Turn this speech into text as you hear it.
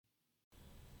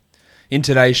In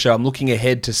today's show, I'm looking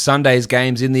ahead to Sunday's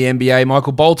games in the NBA.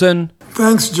 Michael Bolton.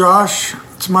 Thanks, Josh.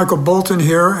 It's Michael Bolton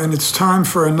here, and it's time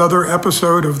for another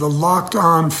episode of the Locked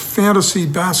On Fantasy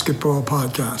Basketball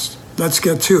Podcast. Let's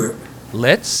get to it.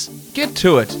 Let's get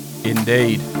to it,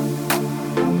 indeed.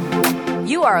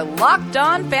 You are Locked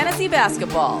On Fantasy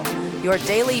Basketball, your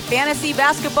daily fantasy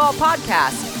basketball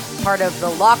podcast, part of the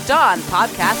Locked On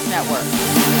Podcast Network.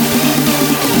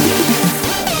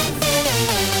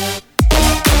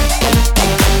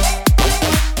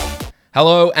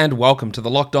 Hello and welcome to the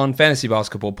Locked On Fantasy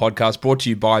Basketball Podcast, brought to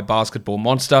you by Basketball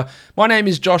Monster. My name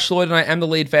is Josh Lloyd and I am the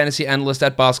lead fantasy analyst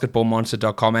at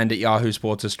basketballmonster.com and at Yahoo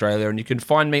Sports Australia. And you can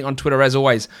find me on Twitter as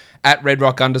always at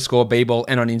redrock_bball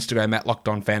and on Instagram at Locked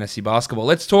On Fantasy Basketball.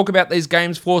 Let's talk about these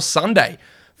games for Sunday.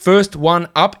 First one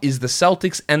up is the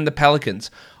Celtics and the Pelicans.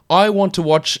 I want to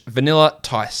watch Vanilla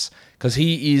Tice because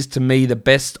he is to me the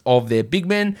best of their big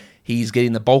men. He's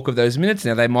getting the bulk of those minutes.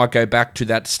 Now, they might go back to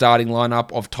that starting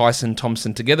lineup of Tyson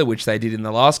Thompson together, which they did in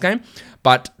the last game.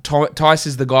 But Tice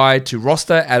is the guy to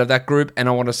roster out of that group, and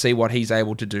I want to see what he's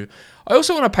able to do. I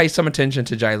also want to pay some attention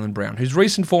to Jaylen Brown, whose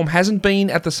recent form hasn't been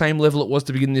at the same level it was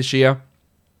to begin this year.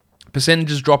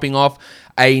 Percentages dropping off,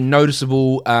 a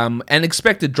noticeable and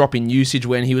expected drop in usage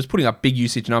when he was putting up big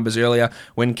usage numbers earlier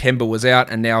when Kemba was out,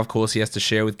 and now, of course, he has to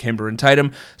share with Kemba and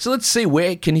Tatum. So let's see,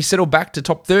 where can he settle back to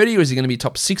top 30, or is he going to be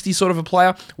top 60 sort of a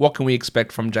player? What can we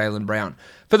expect from Jaylen Brown?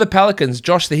 For the Pelicans,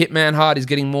 Josh the Hitman Hart is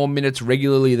getting more minutes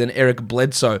regularly than Eric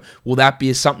Bledsoe. Will that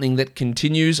be something that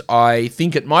continues? I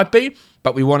think it might be.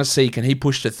 But we want to see, can he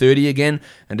push to 30 again?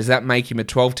 And does that make him a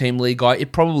 12-team league guy?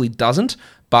 It probably doesn't,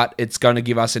 but it's going to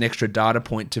give us an extra data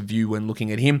point to view when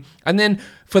looking at him. And then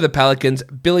for the Pelicans,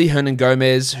 Billy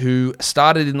Hernangomez, who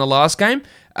started in the last game.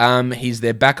 He's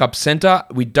their backup center.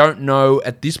 We don't know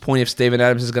at this point if Steven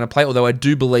Adams is going to play, although I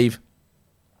do believe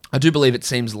it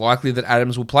seems likely that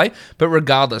Adams will play, but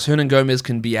regardless, Hernangomez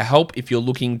can be a help if you're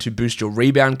looking to boost your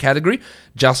rebound category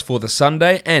just for the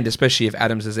Sunday, and especially if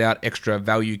Adams is out, extra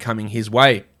value coming his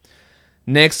way.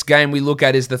 Next game we look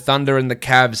at is the Thunder and the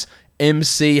Cavs.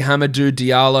 MC Hamidou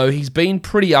Diallo, he's been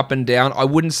pretty up and down. I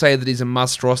wouldn't say that he's a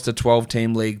must-roster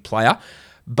 12-team league player,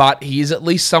 but he is at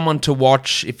least someone to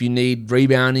watch if you need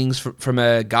reboundings from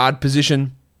a guard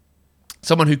position.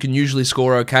 Someone who can usually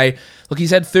score okay. Look,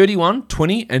 he's had 31,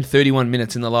 20, and 31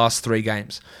 minutes in the last 3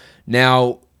 games.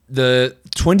 Now, the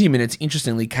 20 minutes,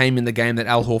 interestingly, came in the game that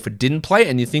Al Horford didn't play,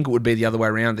 and you think it would be the other way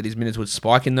around, that his minutes would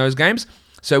spike in those games.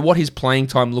 So what his playing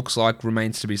time looks like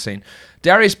remains to be seen.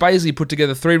 Darius Bazley put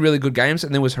together 3 really good games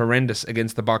and then was horrendous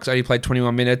against the Bucks. Only played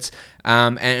 21 minutes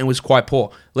and was quite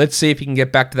poor. Let's see if he can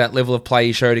get back to that level of play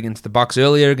he showed against the Bucks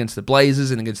earlier, against the Blazers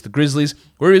and against the Grizzlies,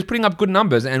 where he was putting up good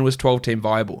numbers and was 12-team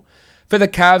viable. For the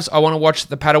Cavs, I want to watch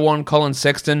the Padawan Colin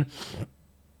Sexton.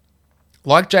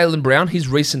 Like Jaylen Brown, his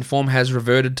recent form has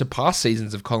reverted to past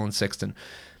seasons of Colin Sexton.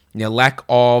 Lack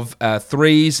of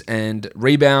threes and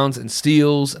rebounds and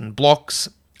steals and blocks,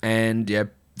 and the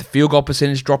field goal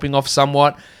percentage dropping off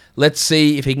somewhat. Let's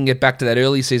see if he can get back to that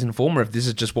early season form, or if this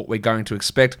is just what we're going to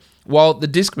expect. While the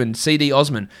Discman, CD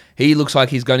Osman, he looks like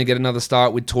he's going to get another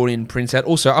start with Taurean Prince out.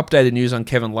 Also, updated news on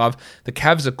Kevin Love. The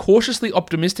Cavs are cautiously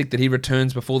optimistic that he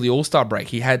returns before the All-Star break.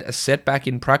 He had a setback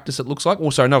in practice, it looks like.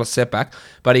 Also, not a setback,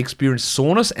 but he experienced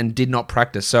soreness and did not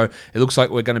practice. So it looks like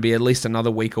we're going to be at least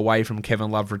another week away from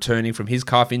Kevin Love returning from his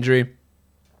calf injury.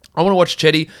 I want to watch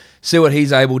Chetty, see what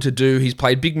he's able to do. He's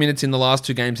played big minutes in the last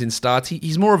 2 games in starts.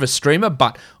 He's more of a streamer,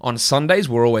 but on Sundays,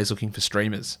 we're always looking for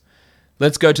streamers.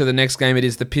 Let's go to the next game. It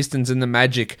is the Pistons and the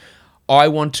Magic. I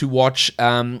want to watch,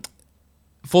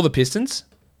 for the Pistons,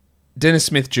 Dennis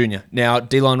Smith Jr. Now,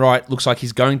 Delon Wright looks like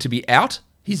he's going to be out.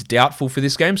 He's doubtful for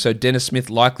this game, so Dennis Smith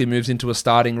likely moves into a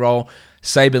starting role.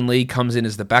 Saban Lee comes in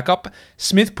as the backup.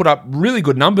 Smith put up really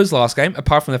good numbers last game,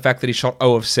 apart from the fact that he shot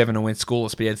 0 of 7 and went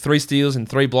scoreless. But he had 3 steals and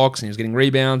 3 blocks, and he was getting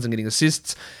rebounds and getting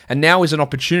assists. And now is an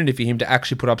opportunity for him to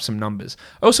actually put up some numbers.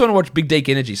 I also want to watch Big Deke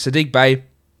Energy, Sadiq Bey,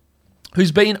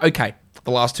 who's been okay the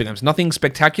last 2 games. Nothing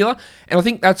spectacular, and I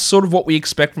think that's sort of what we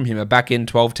expect from him, a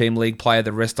back-end 12-team league player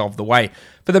the rest of the way.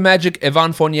 For the Magic,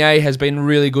 Evan Fournier has been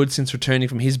really good since returning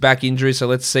from his back injury, so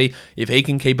let's see if he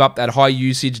can keep up that high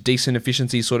usage, decent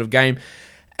efficiency sort of game.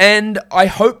 And I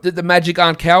hope that the Magic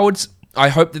aren't cowards. I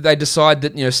hope that they decide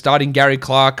that, starting Gary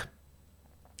Clark,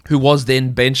 who was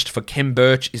then benched for Kem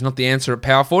Birch, is not the answer at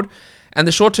power forward. And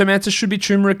the short-term answer should be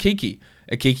Chuma Okeke.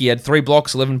 Okeke had 3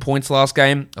 blocks, 11 points last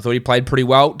game. I thought he played pretty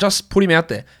well. Just put him out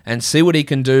there and see what he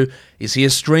can do. Is he a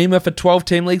streamer for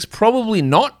 12-team leagues? Probably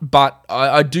not, but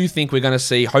I do think we're going to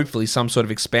see, hopefully, some sort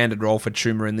of expanded role for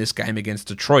Chuma in this game against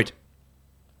Detroit.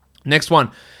 Next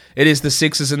one It is the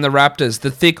Sixers and the Raptors,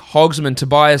 the thick hogsman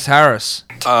Tobias Harris.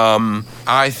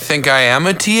 I think I am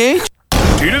a TH?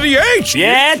 T to the H!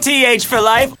 Yeah, TH for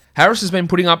life. Harris has been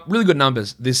putting up really good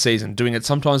numbers this season, doing it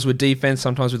sometimes with defense,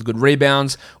 sometimes with good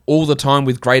rebounds, all the time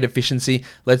with great efficiency.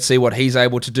 Let's see what he's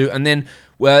able to do. And then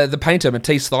the painter,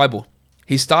 Matisse Thybulle.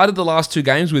 He started the last 2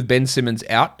 games with Ben Simmons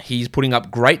out. He's putting up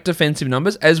great defensive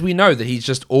numbers, as we know that he's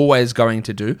just always going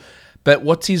to do. But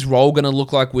what's his role going to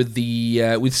look like with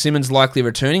with Simmons likely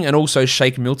returning and also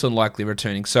Shake Milton likely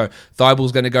returning? So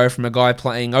Thybulle's going to go from a guy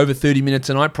playing over 30 minutes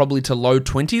a night probably to low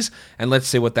 20s, and let's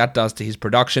see what that does to his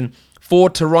production.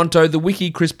 For Toronto, the wiki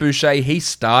Chris Boucher, he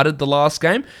started the last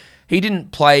game. He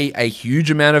didn't play a huge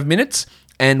amount of minutes,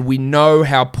 and we know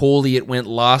how poorly it went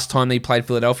last time he played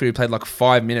Philadelphia. He played like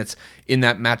 5 minutes in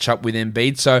that matchup with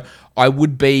Embiid. So I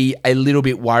would be a little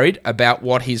bit worried about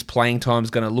what his playing time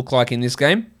is going to look like in this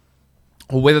game,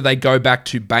 or whether they go back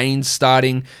to Baines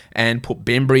starting and put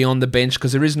Bembry on the bench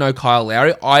because there is no Kyle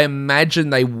Lowry. I imagine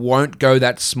they won't go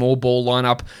that small ball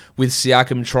lineup with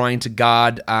Siakam trying to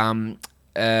guard Embiid.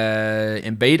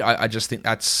 I just think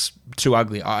that's too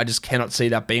ugly. I just cannot see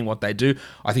that being what they do.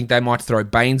 I think they might throw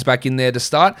Baines back in there to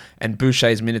start, and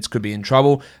Boucher's minutes could be in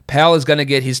trouble. Powell is going to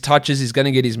get his touches. He's going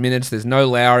to get his minutes. There's no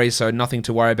Lowry, so nothing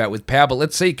to worry about with Powell. But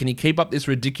let's see, can he keep up this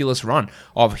ridiculous run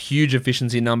of huge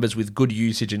efficiency numbers with good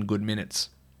usage and good minutes?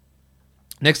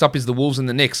 Next up is the Wolves and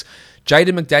the Knicks.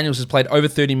 Jaden McDaniels has played over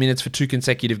 30 minutes for 2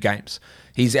 consecutive games.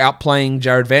 He's outplaying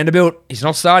Jared Vanderbilt. He's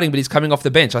not starting, but he's coming off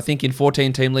the bench. I think in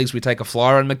 14-team leagues, we take a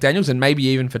flyer on McDaniels, and maybe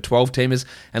even for 12-teamers,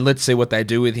 and let's see what they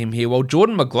do with him here. Well,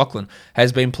 Jordan McLaughlin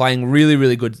has been playing really,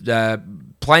 really good,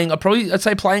 outplaying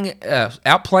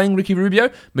Ricky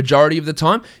Rubio majority of the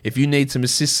time. If you need some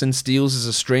assists and steals as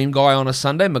a stream guy on a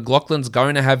Sunday, McLaughlin's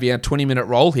going to have a 20-minute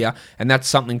role here, and that's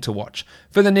something to watch.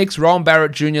 For the Knicks, Rowan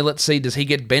Barrett Jr., let's see, does he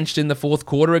get benched in the fourth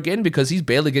quarter again? Because he's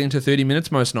barely getting to 30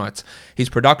 minutes most nights. His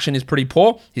production is pretty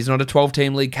poor. He's not a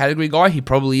 12-team league category guy. He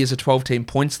probably is a 12-team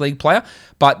points league player,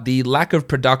 but the lack of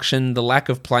production, the lack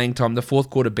of playing time, the fourth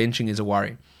quarter benching is a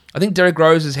worry. I think Derrick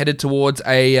Rose is headed towards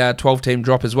a 12-team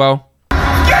drop as well.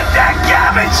 Get that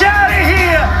garbage out of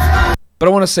here! But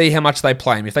I want to see how much they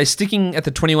play him. If they're sticking at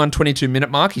the 21-22 minute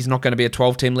mark, he's not going to be a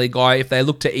 12-team league guy. If they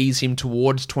look to ease him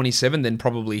towards 27, then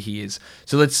probably he is.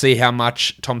 So let's see how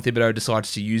much Tom Thibodeau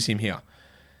decides to use him here.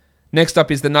 Next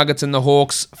up is the Nuggets and the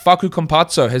Hawks. Facu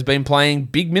Campazzo has been playing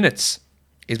big minutes.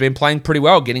 He's been playing pretty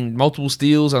well, getting multiple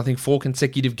steals, I think 4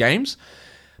 consecutive games.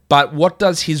 But what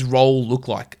does his role look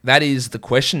like? That is the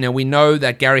question. Now, we know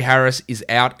that Gary Harris is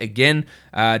out again.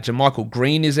 JaMychal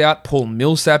Green is out. Paul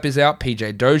Millsap is out.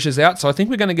 PJ Dozier is out. So I think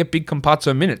we're going to get big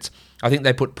Campazzo minutes. I think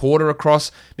they put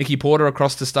Mickey Porter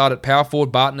across to start at power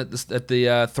forward, Barton at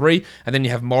the 3, and then you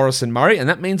have Morris and Murray, and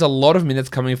that means a lot of minutes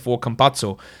coming for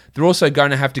Campazzo. They're also going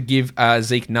to have to give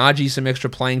Zeke Naji some extra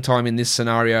playing time in this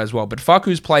scenario as well. But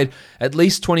Facu's played at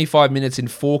least 25 minutes in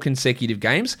 4 consecutive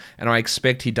games, and I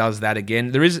expect he does that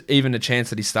again. There is even a chance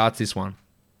that he starts this one.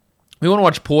 We want to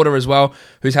watch Porter as well,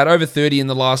 who's had over 30 in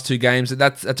the last 2 games.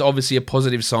 That's obviously a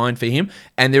positive sign for him,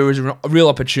 and there is a real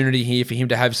opportunity here for him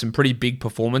to have some pretty big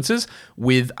performances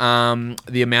with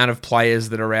the amount of players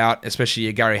that are out,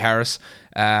 especially Gary Harris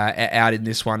out in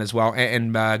this one as well,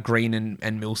 and Green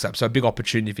and Millsap. So a big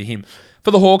opportunity for him.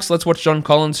 For the Hawks, let's watch John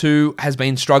Collins, who has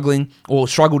been struggled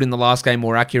in the last game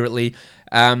more accurately.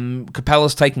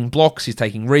 Capella's taking blocks, he's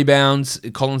taking rebounds.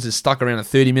 Collins is stuck around a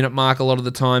 30-minute mark a lot of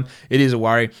the time. It is a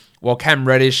worry. While Cam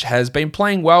Reddish has been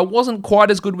playing well, wasn't quite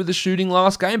as good with the shooting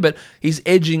last game, but he's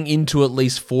edging into at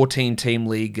least 14-team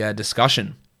league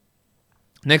discussion.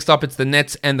 Next up, it's the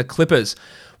Nets and the Clippers.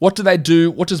 What do they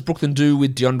do? What does Brooklyn do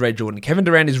with DeAndre Jordan? Kevin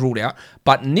Durant is ruled out,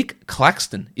 but Nick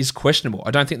Claxton is questionable. I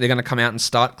don't think they're going to come out and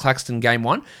start Claxton game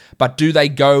 1, but do they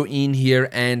go in here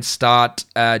and start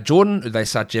Jordan? Do they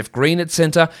start Jeff Green at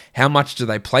center? How much do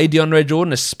they play DeAndre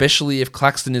Jordan, especially if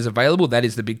Claxton is available? That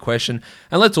is the big question.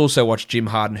 And let's also watch Jim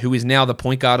Harden, who is now the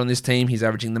point guard on this team. He's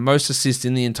averaging the most assists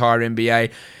in the entire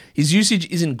NBA. His usage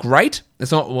isn't great.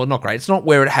 It's not great. It's not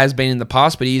where it has been in the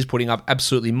past, but he is putting up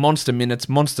absolutely monster minutes,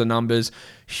 monster numbers,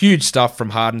 huge stuff from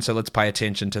Harden, so let's pay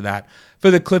attention to that.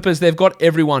 For the Clippers, they've got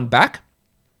everyone back,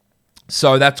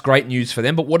 so that's great news for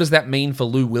them, but what does that mean for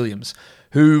Lou Williams,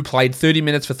 who played 30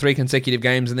 minutes for 3 consecutive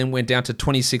games and then went down to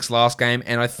 26 last game,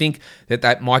 and I think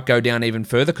that might go down even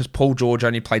further because Paul George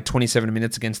only played 27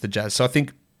 minutes against the Jazz, so I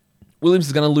think Williams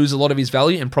is going to lose a lot of his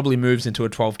value and probably moves into a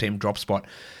 12-team drop spot.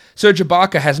 Serge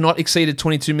Ibaka has not exceeded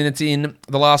 22 minutes in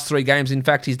the last 3 games. In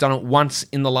fact, he's done it once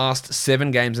in the last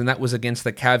 7 games, and that was against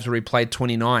the Cavs where he played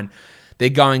 29. They're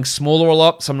going smaller a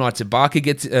lot. Some nights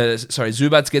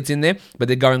Zubats gets in there, but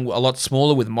they're going a lot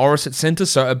smaller with Morris at center.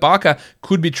 So Ibaka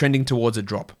could be trending towards a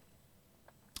drop.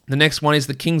 The next one is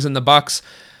the Kings and the Bucks.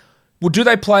 Well, do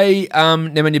they play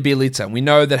Nemanja Bjelica? We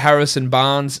know that Harrison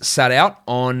Barnes sat out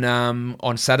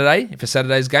on Saturday for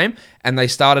Saturday's game, and they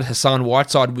started Hassan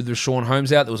Whiteside with Rashawn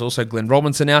Holmes out. There was also Glenn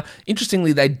Robinson out.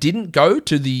 Interestingly, they didn't go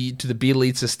to the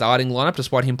Bjelica starting lineup,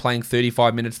 despite him playing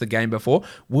 35 minutes the game before.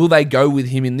 Will they go with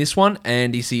him in this one,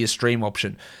 and is he a stream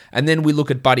option? And then we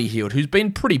look at Buddy Hield, who's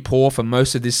been pretty poor for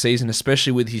most of this season,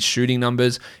 especially with his shooting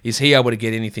numbers. Is he able to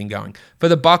get anything going? For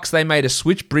the Bucks, they made a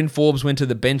switch. Bryn Forbes went to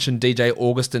the bench, and DJ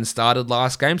Augustin started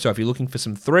last game. So if you're looking for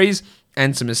some threes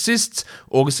and some assists,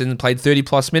 Augustin played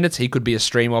 30-plus minutes. He could be a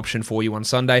stream option for you on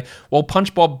Sunday. While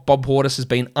Punch Bob Portis has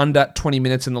been under 20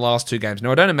 minutes in the last 2 games.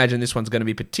 Now, I don't imagine this one's going to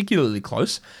be particularly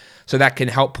close, so that can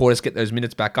help Portis get those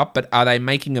minutes back up. But are they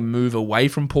making a move away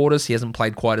from Portis? He hasn't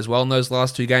played quite as well in those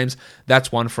last 2 games. That's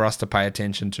one for us to pay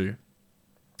attention to.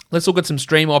 Let's look at some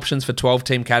stream options for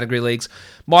 12-team category leagues.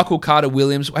 Michael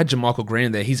Carter-Williams, we had JaMychal Green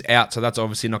in there. He's out, so that's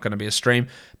obviously not going to be a stream.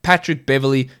 Patrick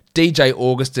Beverley, DJ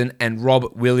Augustin, and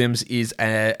Rob Williams is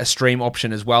a stream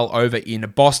option as well over in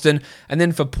Boston. And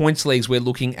then for points leagues, we're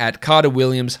looking at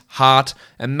Carter-Williams, Hart,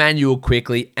 Emmanuel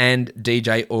Quickley, and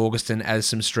DJ Augustin as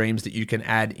some streams that you can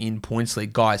add in points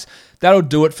league. Guys, that'll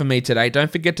do it for me today.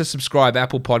 Don't forget to subscribe,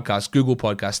 Apple Podcasts, Google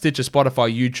Podcasts, Stitcher,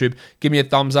 Spotify, YouTube. Give me a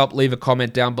thumbs up, leave a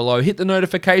comment down below. Hit the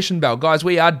notification bell. Guys,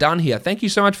 we are done here. Thank you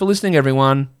so much for listening,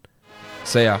 everyone.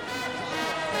 See ya.